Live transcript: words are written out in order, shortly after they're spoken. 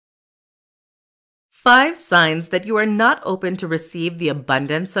5 signs that you are not open to receive the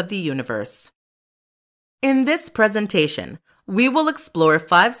abundance of the universe. In this presentation, we will explore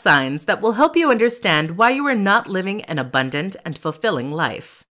 5 signs that will help you understand why you are not living an abundant and fulfilling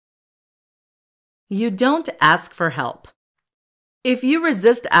life. You don't ask for help. If you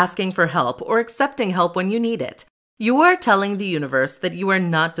resist asking for help or accepting help when you need it, you are telling the universe that you are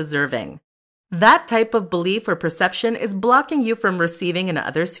not deserving. That type of belief or perception is blocking you from receiving in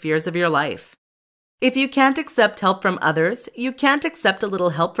other spheres of your life. If you can't accept help from others, you can't accept a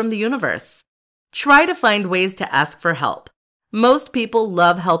little help from the universe. Try to find ways to ask for help. Most people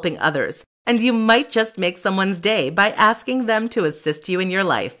love helping others, and you might just make someone's day by asking them to assist you in your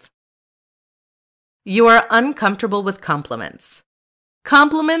life. You are uncomfortable with compliments.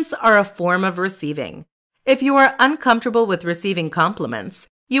 Compliments are a form of receiving. If you are uncomfortable with receiving compliments,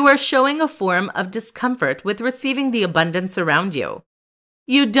 you are showing a form of discomfort with receiving the abundance around you.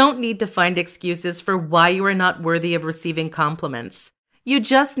 You don't need to find excuses for why you are not worthy of receiving compliments. You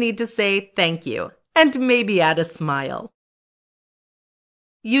just need to say thank you and maybe add a smile.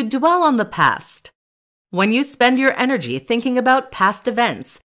 You dwell on the past. When you spend your energy thinking about past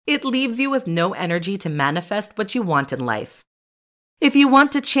events, it leaves you with no energy to manifest what you want in life. If you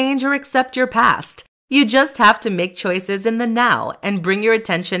want to change or accept your past, you just have to make choices in the now and bring your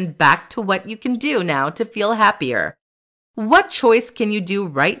attention back to what you can do now to feel happier. What choice can you do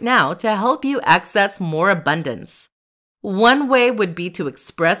right now to help you access more abundance? One way would be to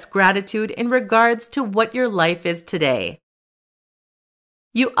express gratitude in regards to what your life is today.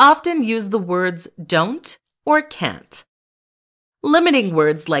 You often use the words don't or can't. Limiting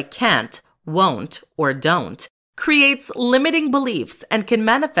words like can't, won't, or don't creates limiting beliefs and can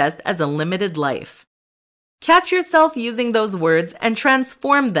manifest as a limited life. Catch yourself using those words and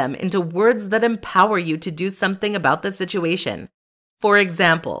transform them into words that empower you to do something about the situation. For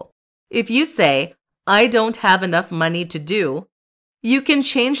example, if you say, I don't have enough money to do, you can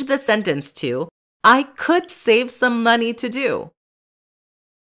change the sentence to, I could save some money to do.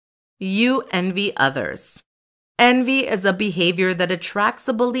 You envy others. Envy is a behavior that attracts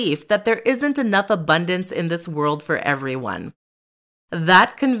a belief that there isn't enough abundance in this world for everyone.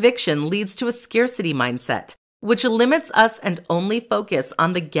 That conviction leads to a scarcity mindset, which limits us and only focus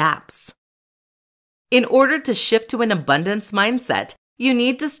on the gaps. In order to shift to an abundance mindset, you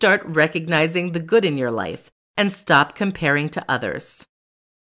need to start recognizing the good in your life and stop comparing to others.